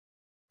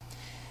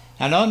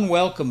An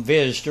unwelcome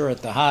visitor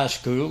at the high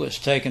school is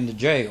taken to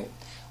jail.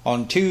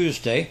 On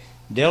Tuesday,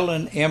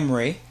 Dylan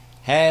Emery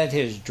had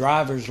his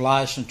driver's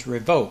license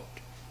revoked.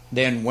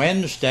 Then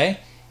Wednesday,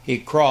 he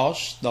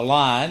crossed the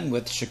line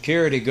with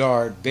security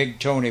guard Big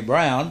Tony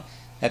Brown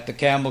at the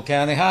Campbell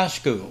County High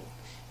School.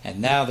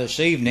 And now this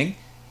evening,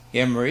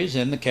 Emery's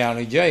in the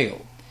county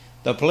jail.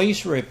 The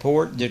police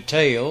report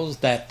details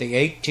that the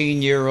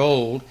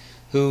 18-year-old,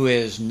 who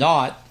is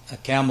not a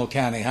Campbell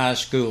County High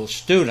School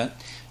student,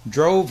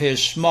 drove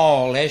his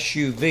small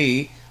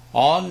SUV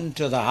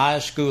onto the high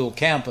school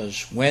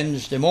campus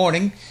Wednesday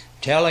morning,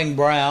 telling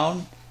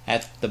Brown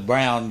at the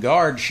Brown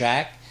Guard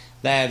Shack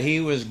that he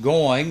was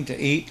going to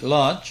eat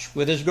lunch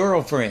with his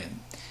girlfriend.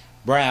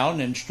 Brown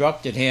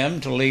instructed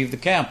him to leave the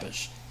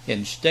campus.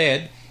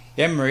 Instead,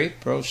 Emery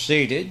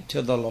proceeded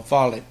to the La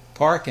Follette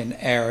parking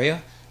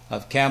area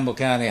of Campbell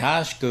County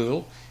High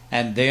School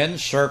and then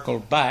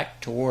circled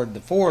back toward the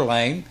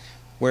 4-lane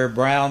where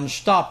Brown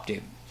stopped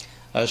him.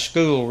 A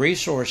school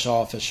resource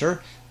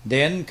officer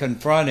then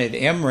confronted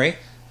Emery,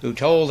 who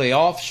told the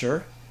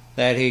officer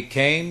that he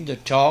came to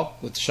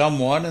talk with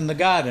someone in the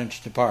guidance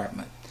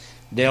department.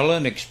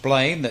 Dylan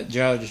explained that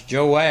Judge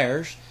Joe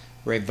Ayers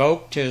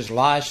revoked his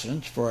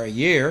license for a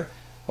year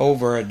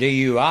over a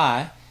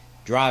DUI,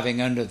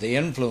 driving under the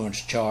influence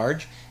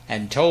charge,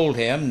 and told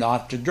him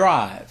not to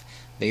drive.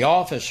 The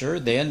officer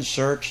then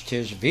searched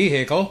his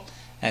vehicle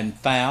and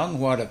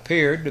found what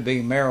appeared to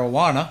be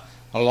marijuana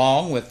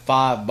along with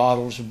 5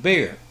 bottles of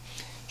beer.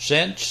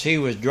 Since he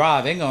was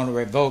driving on a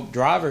revoked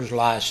driver's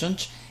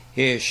license,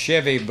 his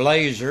Chevy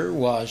Blazer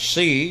was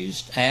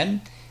seized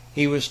and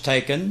he was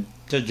taken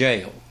to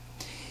jail.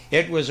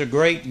 It was a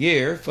great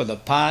year for the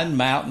Pine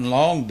Mountain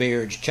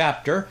Longbeards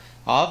chapter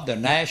of the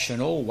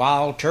National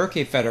Wild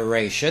Turkey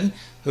Federation,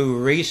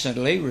 who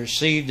recently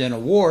received an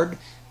award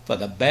for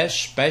the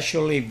Best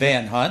Special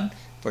Event Hunt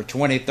for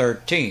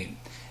 2013.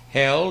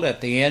 Held at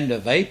the end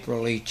of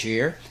April each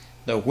year,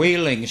 the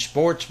Wheeling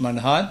Sportsman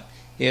Hunt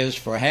is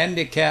for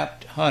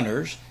handicapped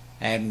hunters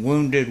and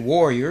wounded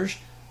warriors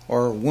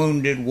or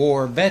wounded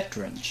war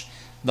veterans.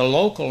 The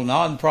local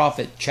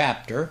nonprofit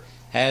chapter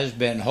has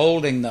been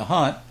holding the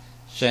hunt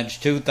since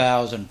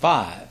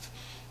 2005.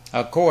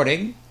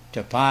 According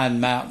to Pine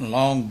Mountain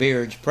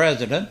Longbeards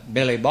President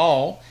Billy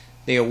Ball,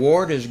 the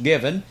award is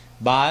given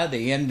by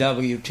the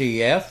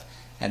NWTF,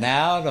 and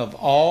out of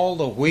all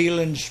the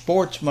Wheeling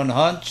sportsman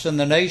hunts in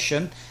the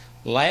nation,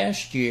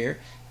 last year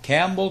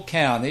Campbell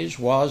County's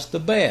was the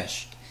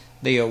best.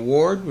 The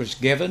award was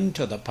given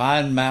to the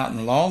Pine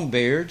Mountain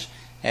Longbeards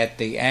at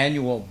the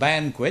annual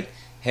banquet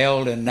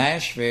held in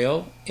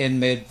Nashville in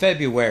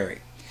mid-February.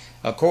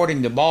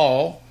 According to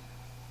Ball,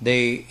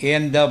 the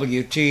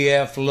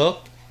NWTF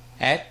looked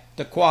at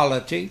the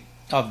quality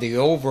of the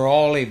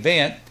overall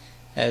event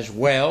as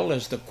well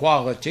as the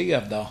quality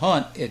of the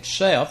hunt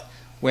itself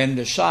when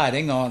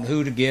deciding on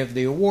who to give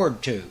the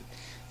award to.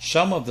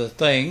 Some of the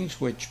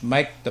things which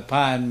make the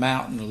Pine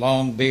Mountain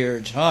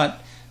Longbeards hunt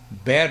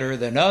better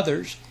than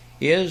others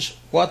is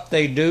what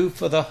they do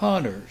for the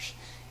hunters.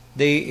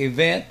 The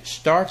event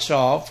starts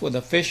off with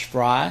a fish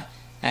fry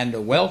and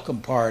a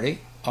welcome party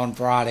on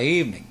Friday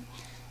evening.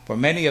 For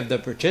many of the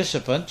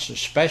participants,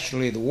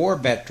 especially the war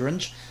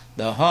veterans,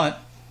 the hunt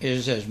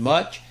is as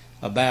much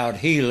about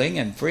healing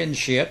and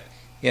friendship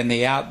in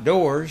the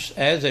outdoors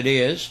as it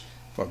is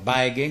for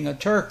bagging a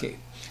turkey.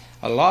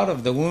 A lot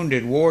of the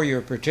Wounded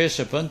Warrior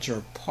participants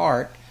are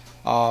part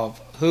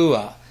of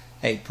HUA,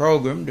 a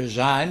program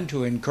designed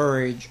to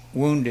encourage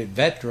wounded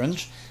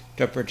veterans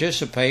to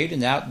participate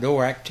in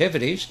outdoor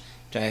activities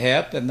to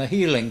help in the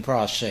healing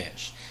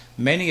process.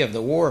 Many of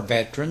the war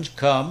veterans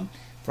come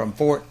from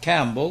Fort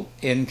Campbell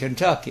in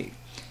Kentucky.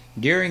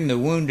 During the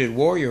Wounded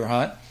Warrior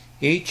Hunt,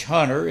 each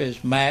hunter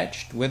is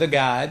matched with a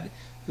guide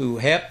who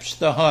helps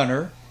the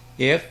hunter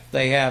if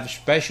they have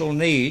special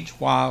needs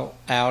while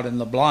out in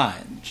the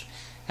blinds.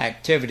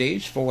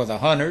 Activities for the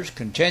hunters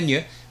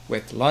continue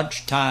with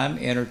lunchtime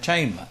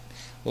entertainment.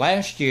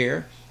 Last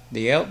year,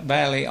 the Elk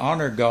Valley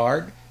Honor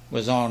Guard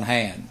was on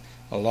hand,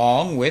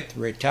 along with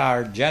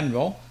retired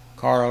General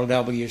Carl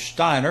W.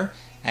 Steiner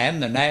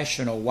and the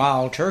National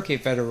Wild Turkey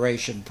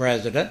Federation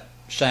President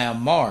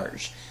Sam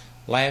Mars.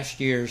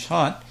 Last year's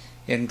hunt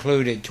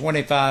included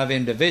 25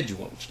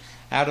 individuals.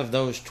 Out of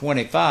those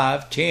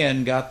 25,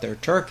 10 got their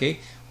turkey,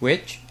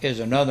 which is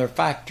another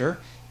factor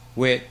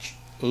which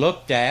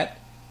looked at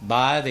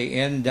by the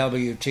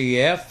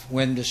NWTF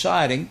when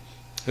deciding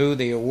who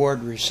the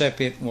award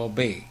recipient will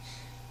be.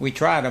 We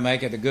try to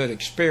make it a good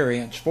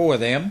experience for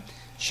them,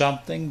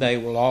 something they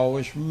will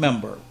always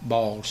remember,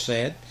 Ball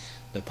said.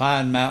 The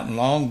Pine Mountain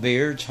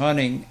Longbeards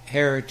Hunting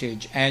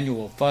Heritage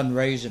Annual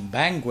Fundraising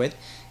Banquet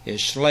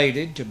is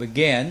slated to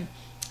begin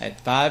at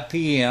 5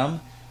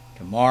 p.m.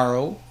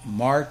 tomorrow,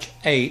 March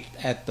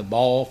 8th, at the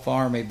Ball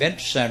Farm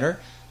Event Center,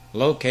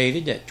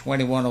 located at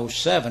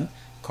 2107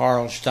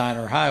 Carl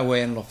Steiner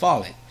Highway in La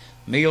Follette.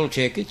 Meal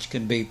tickets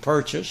can be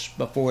purchased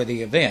before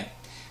the event.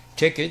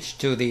 Tickets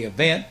to the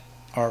event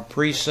are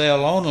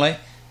pre-sale only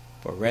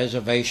for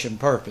reservation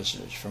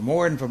purposes. For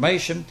more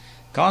information,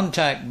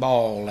 Contact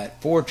Ball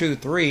at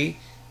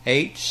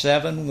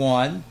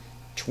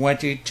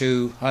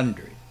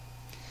 423-871-2200.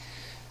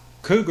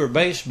 Cougar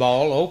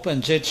Baseball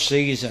opens its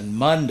season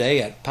Monday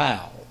at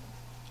Powell.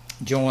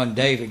 Join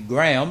David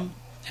Graham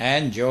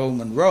and Joe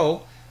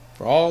Monroe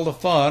for all the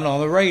fun on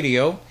the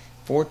radio,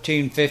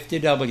 1450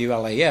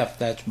 WLAF.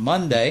 That's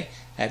Monday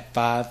at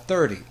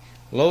 5:30.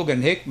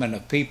 Logan Hickman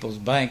of People's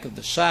Bank of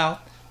the South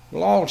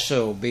will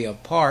also be a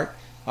part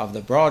of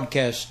the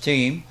broadcast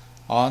team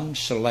on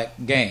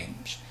select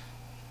games.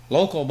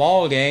 Local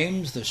ball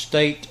games, the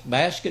state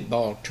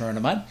basketball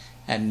tournament,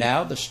 and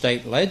now the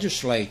state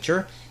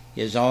legislature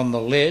is on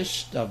the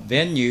list of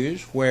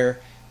venues where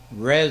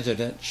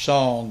resident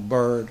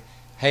songbird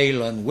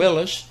Halen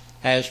Willis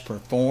has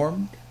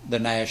performed the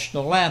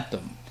national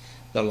anthem.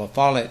 The La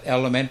Follette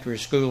Elementary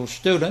School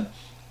student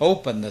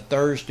opened the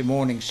Thursday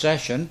morning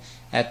session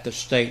at the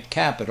state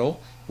capitol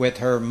with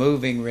her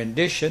moving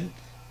rendition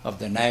of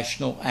the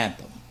national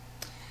anthem.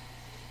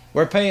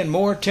 We're paying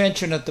more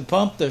attention at the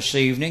pump this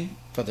evening.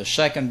 For the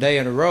second day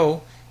in a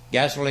row,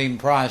 gasoline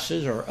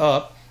prices are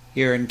up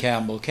here in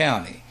Campbell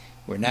County.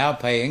 We're now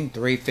paying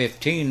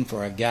 $3.15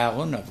 for a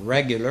gallon of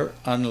regular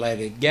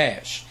unleaded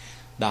gas,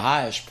 the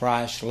highest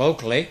price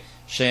locally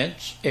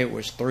since it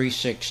was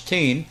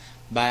 $3.16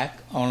 back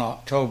on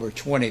October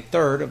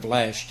 23rd of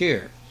last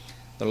year.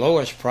 The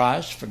lowest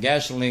price for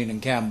gasoline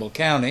in Campbell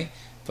County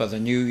for the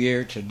new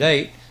year to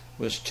date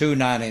was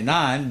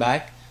 $2.99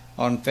 back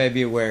on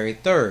February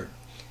 3rd.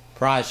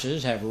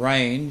 Prices have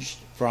ranged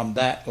from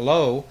that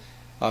low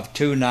of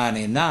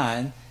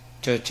 $2.99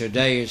 to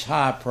today's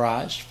high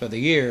price for the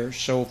year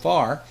so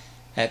far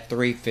at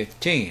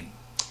 $3.15.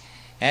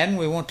 And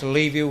we want to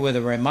leave you with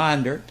a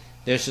reminder,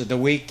 this is the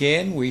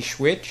weekend we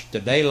switched to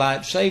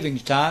daylight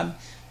savings time,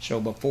 so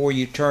before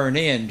you turn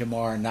in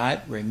tomorrow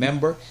night,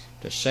 remember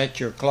to set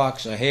your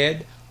clocks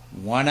ahead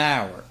 1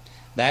 hour.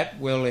 That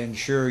will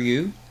ensure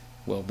you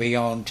will be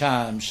on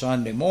time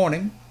Sunday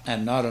morning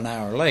and not an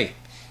hour late.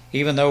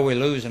 Even though we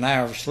lose an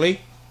hour of sleep,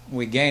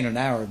 we gain an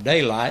hour of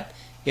daylight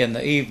in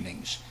the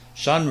evenings.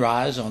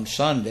 Sunrise on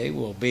Sunday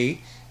will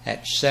be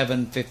at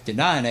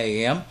 7:59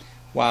 a.m.,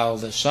 while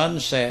the sun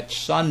sets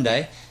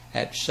Sunday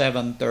at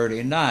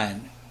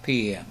 7:39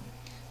 p.m.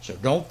 So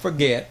don't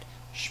forget,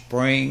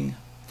 spring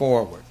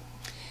forward.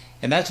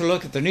 And that's a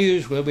look at the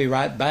news. We'll be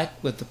right back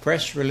with the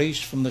press release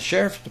from the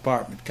Sheriff's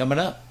Department coming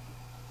up.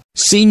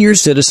 Senior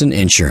Citizen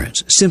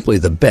Insurance, simply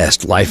the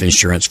best life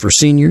insurance for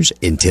seniors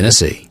in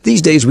Tennessee.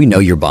 These days we know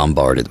you're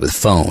bombarded with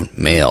phone,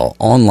 mail,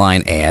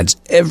 online ads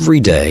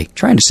every day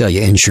trying to sell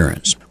you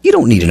insurance. You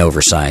don't need an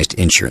oversized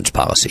insurance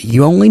policy.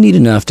 You only need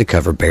enough to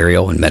cover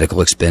burial and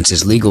medical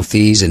expenses, legal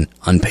fees, and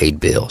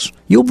unpaid bills.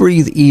 You'll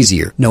breathe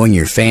easier knowing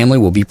your family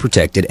will be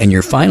protected and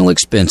your final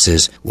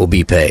expenses will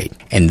be paid.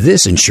 And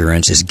this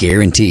insurance is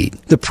guaranteed.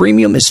 The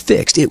premium is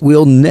fixed. It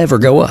will never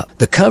go up.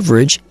 The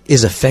coverage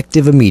is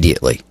effective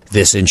immediately.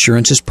 This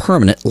insurance is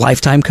permanent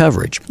lifetime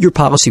coverage. Your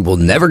policy will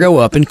never go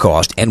up in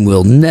cost and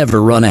will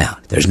never run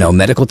out. There's no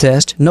medical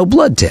test, no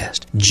blood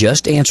test.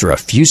 Just answer a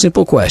few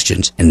simple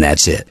questions and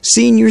that's it.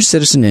 Senior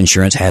Citizen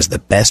Insurance has the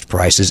best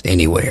prices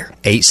anywhere.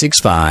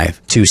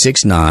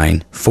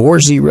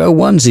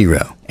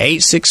 865-269-4010.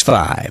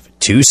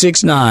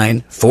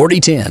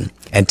 865-269-4010.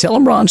 And tell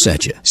them Ron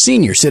sent you.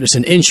 Senior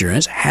Citizen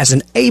Insurance has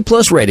an A+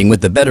 rating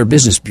with the Better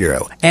Business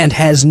Bureau and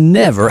has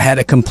never had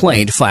a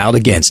complaint filed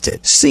against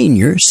it.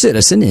 Senior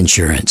Citizen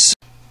Insurance.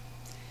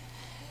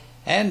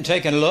 And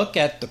taking a look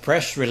at the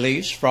press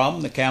release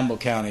from the Campbell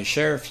County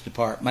Sheriff's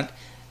Department,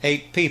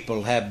 8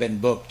 people have been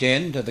booked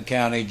into the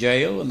county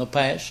jail in the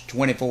past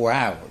 24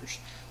 hours.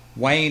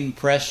 Wayne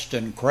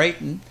Preston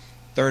Creighton,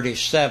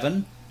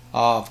 37,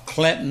 of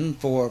Clinton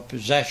for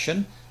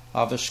possession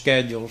of a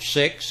Schedule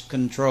 6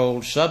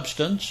 controlled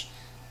substance,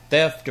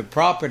 theft of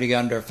property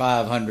under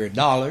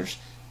 $500,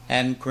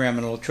 and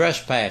criminal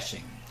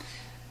trespassing.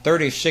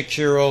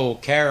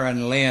 36-year-old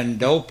Karen Lynn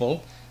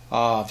Dopel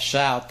of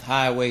South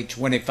Highway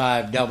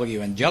 25W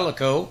in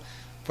Jellicoe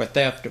for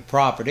theft of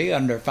property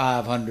under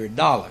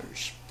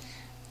 $500.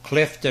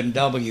 Clifton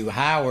W.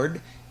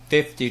 Howard,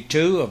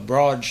 52, of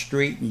Broad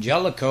Street in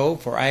Jellicoe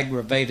for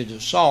aggravated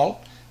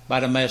assault by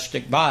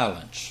domestic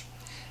violence.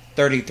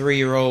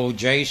 33-year-old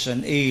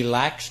Jason E.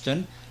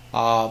 Laxton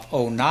of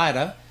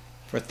Oneida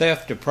for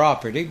theft of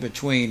property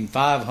between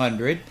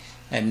 $500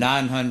 and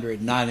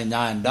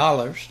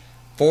 $999,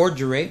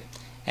 forgery,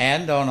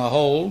 and on a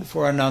hold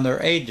for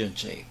another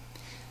agency.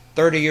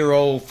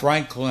 30-year-old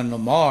Franklin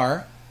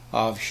Lamar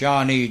of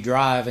Shawnee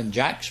Drive in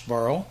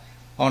Jacksboro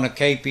on a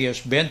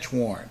capious bench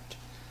warrant.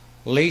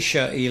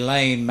 Leisha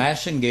Elaine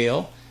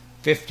Massengill,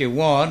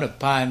 51, of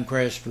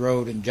Pinecrest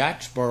Road in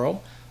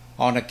Jacksboro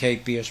on a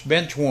capious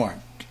bench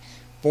warrant.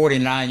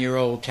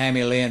 49-year-old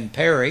Tammy Lynn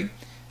Perry,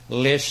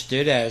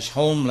 listed as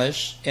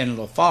homeless in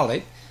La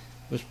Follette,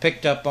 was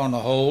picked up on a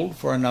hold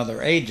for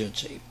another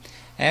agency.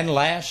 And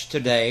last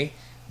today,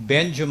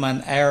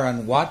 Benjamin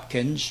Aaron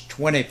Watkins,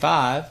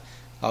 25,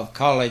 of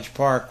College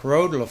Park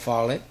Road, La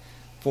Follette,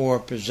 for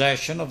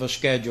possession of a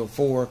Schedule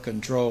 4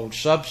 controlled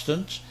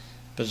substance,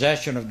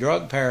 possession of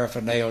drug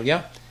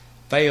paraphernalia,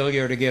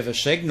 failure to give a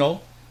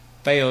signal,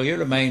 failure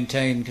to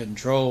maintain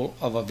control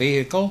of a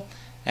vehicle,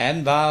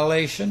 and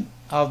violation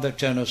of the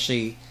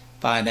Tennessee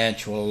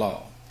financial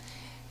law.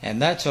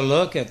 And that's a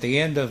look at the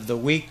end of the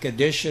week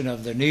edition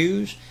of the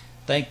news.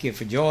 Thank you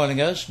for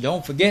joining us.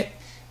 Don't forget,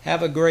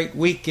 have a great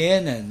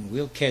weekend, and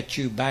we'll catch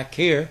you back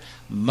here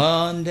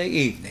Monday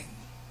evening.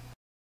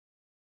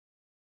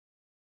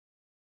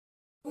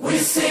 We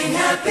sing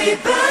happy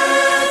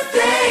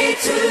birthday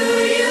to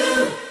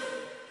you,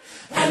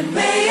 and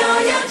may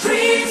all your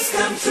dreams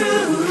come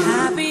true.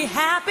 Happy,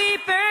 happy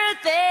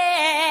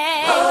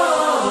birthday.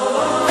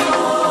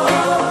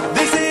 Oh,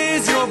 this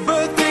is your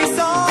birthday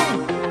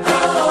song.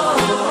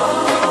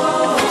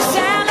 Oh,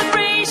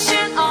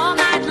 celebration all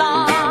night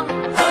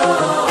long.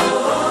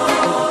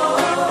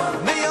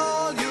 Oh, may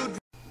all you.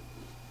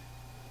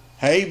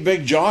 Hey,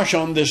 Big Josh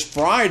on this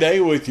Friday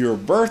with your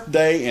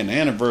birthday and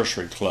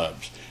anniversary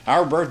clubs.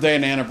 Our birthday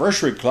and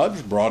anniversary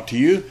clubs brought to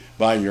you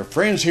by your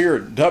friends here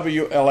at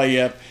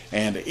WLAF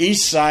and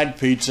Eastside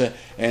Pizza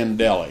and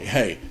Deli.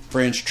 Hey,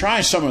 friends,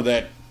 try some of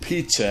that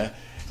pizza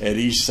at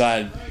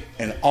Eastside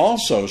and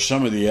also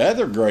some of the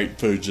other great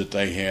foods that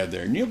they have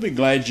there. And you'll be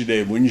glad you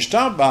did. When you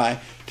stop by,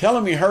 tell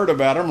them you heard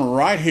about them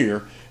right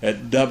here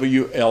at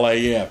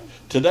WLAF.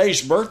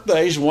 Today's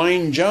birthdays,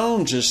 Wayne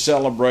Jones is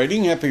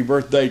celebrating. Happy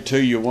birthday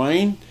to you,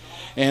 Wayne.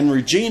 And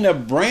Regina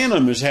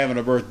Branham is having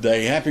a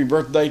birthday. Happy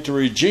birthday to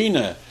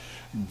Regina.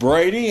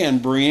 Brady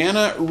and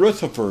Brianna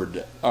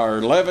Rutherford are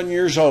 11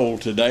 years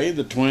old today,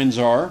 the twins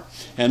are.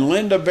 And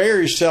Linda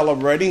Berry's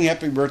celebrating.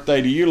 Happy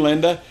birthday to you,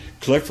 Linda.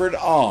 Clifford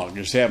Ogg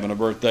is having a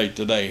birthday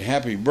today.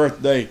 Happy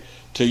birthday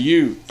to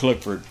you,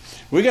 Clifford.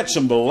 We got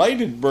some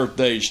belated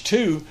birthdays,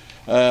 too.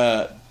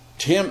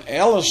 Tim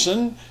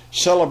Ellison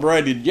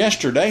celebrated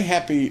yesterday.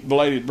 Happy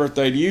belated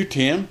birthday to you,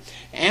 Tim.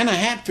 Anna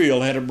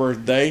Hatfield had a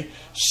birthday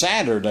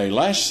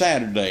last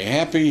Saturday.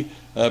 Happy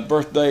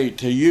birthday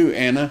to you,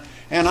 Anna.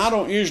 And I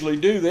don't usually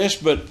do this,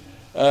 but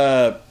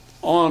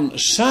on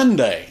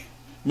Sunday,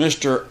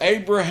 Mr.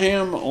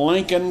 Abraham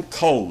Lincoln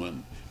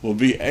Coleman will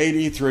be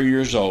 83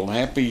 years old.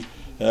 Happy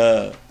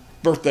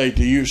birthday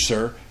to you,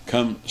 sir,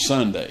 come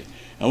Sunday.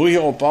 And we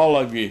hope all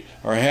of you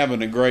are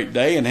having a great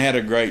day and had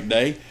a great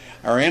day.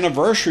 Our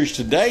anniversaries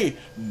today,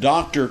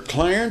 Dr.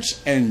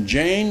 Clarence and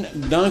Jane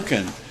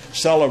Duncan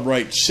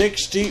celebrate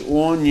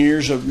 61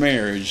 years of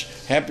marriage.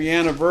 Happy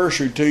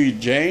anniversary to you,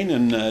 Jane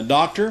and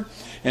Doctor.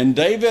 And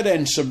David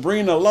and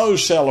Sabrina Lowe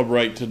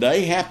celebrate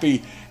today.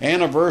 Happy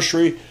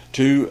anniversary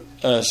to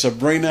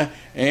Sabrina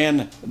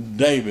and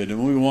David.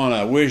 And we want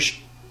to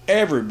wish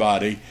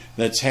everybody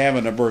that's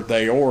having a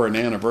birthday or an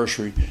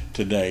anniversary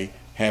today,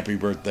 happy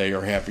birthday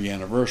or happy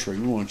anniversary.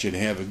 We want you to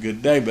have a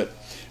good day. But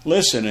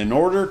listen, in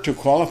order to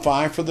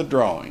qualify for the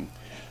drawing,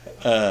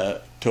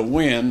 to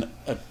win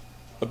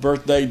a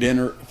birthday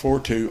dinner for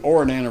two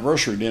or an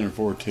anniversary dinner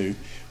for two,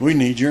 we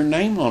need your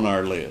name on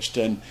our list,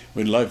 and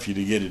we'd love for you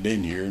to get it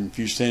in here. And if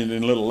you send it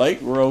in a little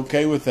late, we're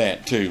okay with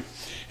that too.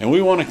 And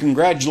we want to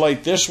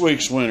congratulate this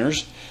week's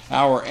winners.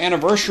 Our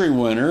anniversary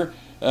winner,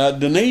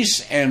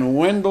 Denise and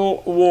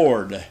Wendell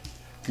Ward.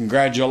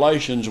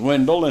 Congratulations,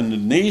 Wendell and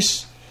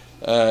Denise,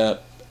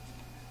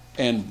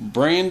 and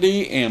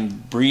Brandy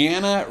and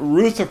Brianna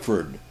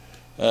Rutherford,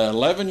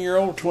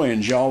 11-year-old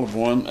twins. Y'all have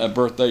won a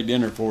birthday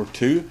dinner for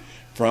two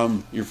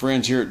from your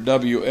friends here at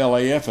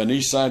WLAF and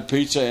Eastside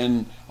Pizza,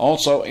 and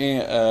also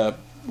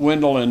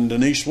Wendell and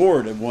Denise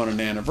Ward have won an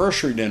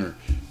anniversary dinner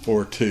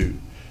for two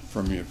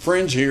from your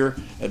friends here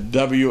at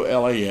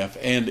WLAF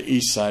and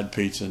Eastside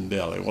Pizza and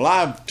Deli. Well,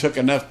 I've took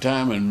enough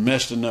time and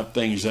messed enough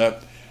things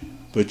up,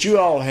 but you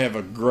all have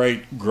a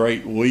great,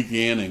 great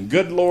weekend, and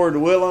good Lord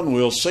willing,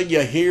 we'll see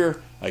you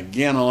here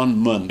again on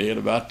Monday at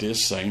about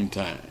this same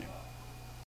time.